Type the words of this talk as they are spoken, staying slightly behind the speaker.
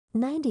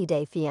90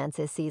 Day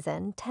Fiancé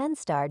season 10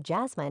 star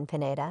Jasmine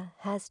Pineda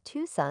has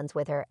two sons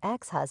with her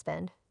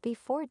ex-husband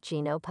before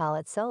Gino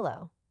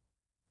Palazzolo.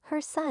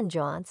 Her son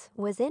Johns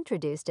was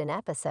introduced in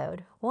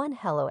episode 1.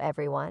 Hello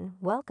everyone,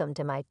 welcome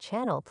to my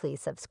channel, please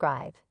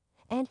subscribe.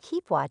 And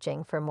keep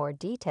watching for more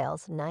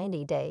details.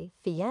 90 Day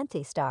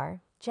Fiancé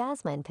star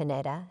Jasmine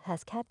Pineda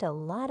has kept a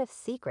lot of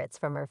secrets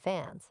from her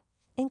fans,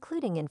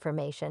 including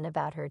information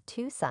about her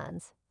two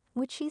sons,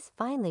 which she's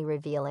finally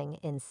revealing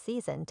in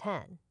season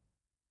 10.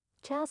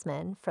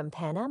 Jasmine from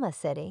Panama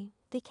City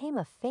became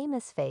a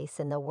famous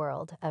face in the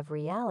world of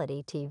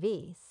reality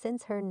TV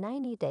since her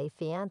 90 Day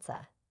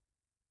Fiancé.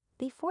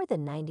 Before the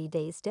 90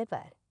 days did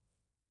what?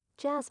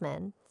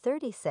 Jasmine,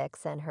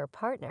 36, and her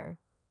partner,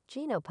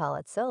 Gino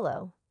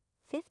Palazzolo,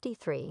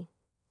 53,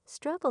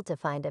 struggled to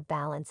find a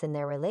balance in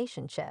their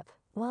relationship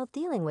while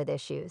dealing with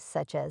issues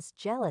such as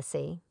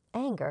jealousy,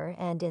 anger,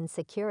 and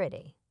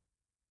insecurity.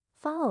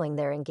 Following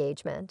their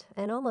engagement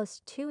and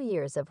almost 2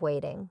 years of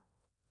waiting,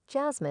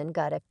 Jasmine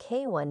got a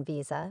K-1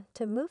 visa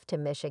to move to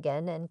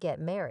Michigan and get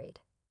married.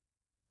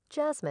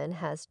 Jasmine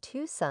has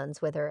two sons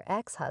with her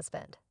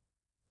ex-husband.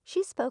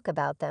 She spoke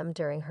about them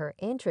during her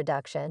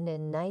introduction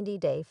in 90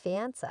 Day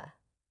Fiancé.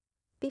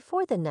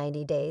 Before the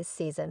 90 Days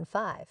Season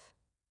 5,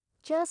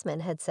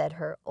 Jasmine had said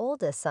her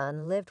oldest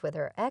son lived with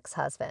her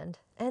ex-husband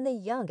and the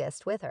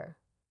youngest with her.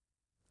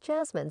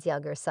 Jasmine's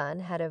younger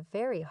son had a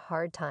very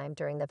hard time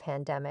during the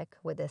pandemic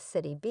with the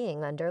city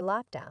being under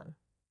lockdown.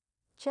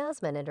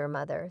 Jasmine and her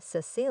mother,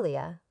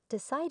 Cecilia,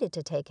 decided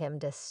to take him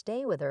to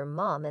stay with her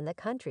mom in the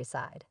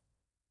countryside.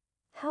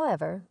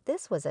 However,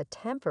 this was a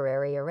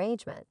temporary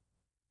arrangement.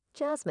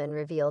 Jasmine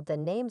revealed the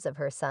names of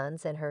her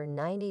sons in her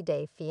 90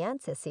 Day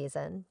Fiancé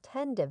season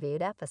 10 debut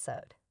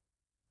episode.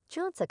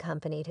 Johns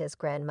accompanied his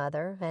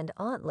grandmother and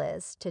Aunt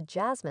Liz to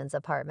Jasmine's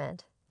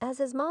apartment as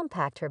his mom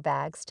packed her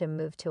bags to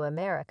move to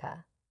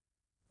America.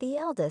 The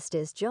eldest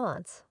is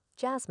Johns,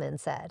 Jasmine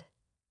said.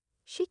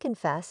 She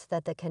confessed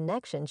that the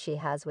connection she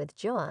has with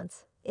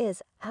Johns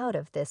is out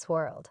of this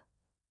world.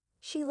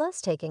 She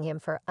loves taking him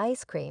for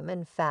ice cream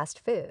and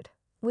fast food,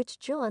 which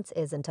Johns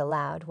isn't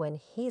allowed when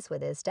he's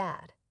with his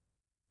dad.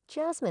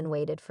 Jasmine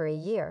waited for a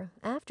year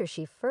after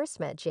she first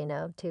met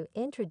Gino to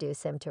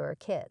introduce him to her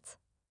kids,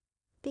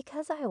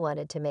 because I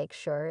wanted to make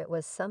sure it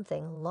was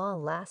something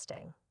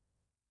long-lasting.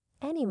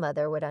 Any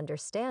mother would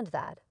understand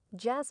that,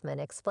 Jasmine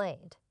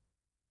explained.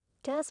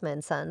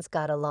 Jasmine's sons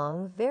got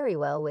along very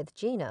well with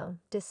Gino,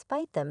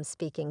 despite them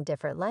speaking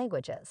different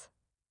languages.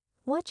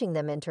 Watching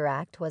them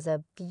interact was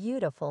a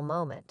beautiful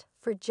moment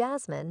for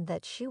Jasmine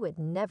that she would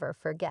never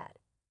forget.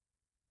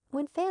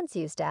 When fans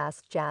used to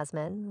ask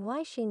Jasmine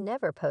why she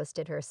never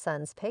posted her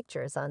sons'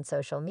 pictures on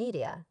social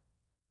media,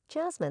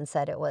 Jasmine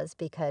said it was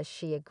because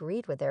she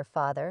agreed with their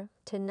father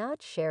to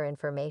not share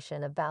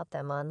information about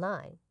them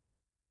online.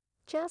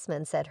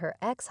 Jasmine said her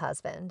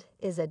ex-husband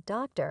is a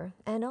doctor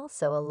and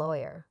also a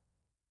lawyer.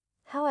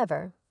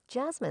 However,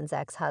 Jasmine's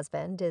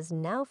ex-husband is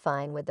now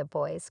fine with the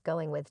boys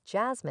going with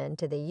Jasmine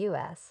to the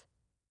U.S.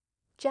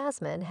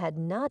 Jasmine had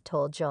not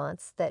told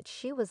Johns that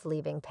she was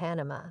leaving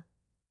Panama.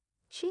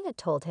 She had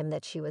told him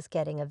that she was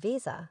getting a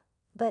visa,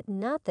 but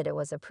not that it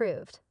was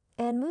approved,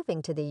 and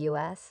moving to the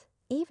U.S.,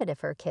 even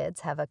if her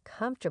kids have a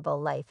comfortable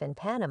life in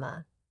Panama.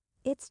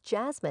 It's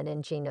Jasmine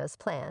and Gino's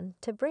plan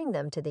to bring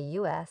them to the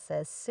U.S.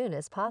 as soon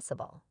as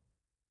possible.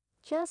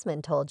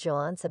 Jasmine told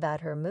Johns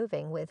about her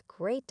moving with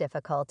great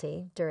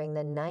difficulty during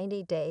the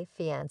 90 Day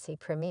Fiancé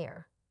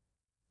premiere.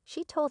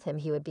 She told him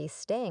he would be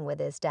staying with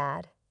his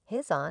dad,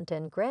 his aunt,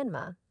 and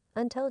grandma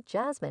until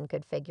Jasmine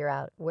could figure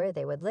out where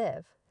they would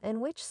live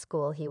and which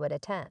school he would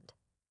attend.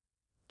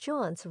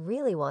 Johns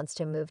really wants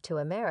to move to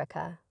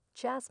America,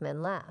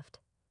 Jasmine laughed.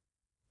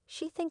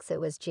 She thinks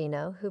it was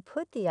Gino who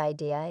put the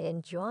idea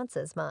in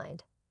Johns's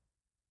mind.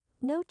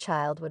 No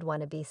child would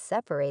want to be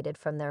separated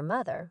from their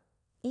mother,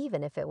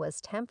 even if it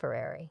was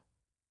temporary.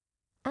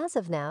 As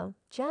of now,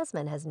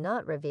 Jasmine has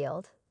not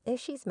revealed if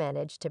she's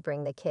managed to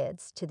bring the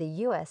kids to the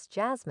U.S.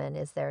 Jasmine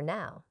is there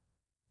now,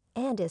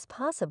 and is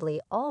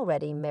possibly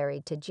already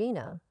married to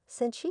Gino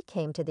since she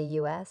came to the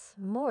U.S.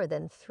 more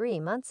than 3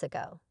 months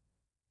ago.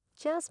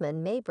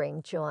 Jasmine may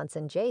bring Johns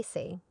and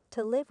JC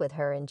to live with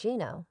her and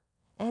Gino,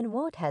 and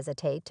won't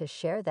hesitate to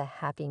share the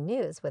happy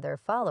news with her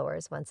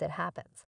followers once it happens.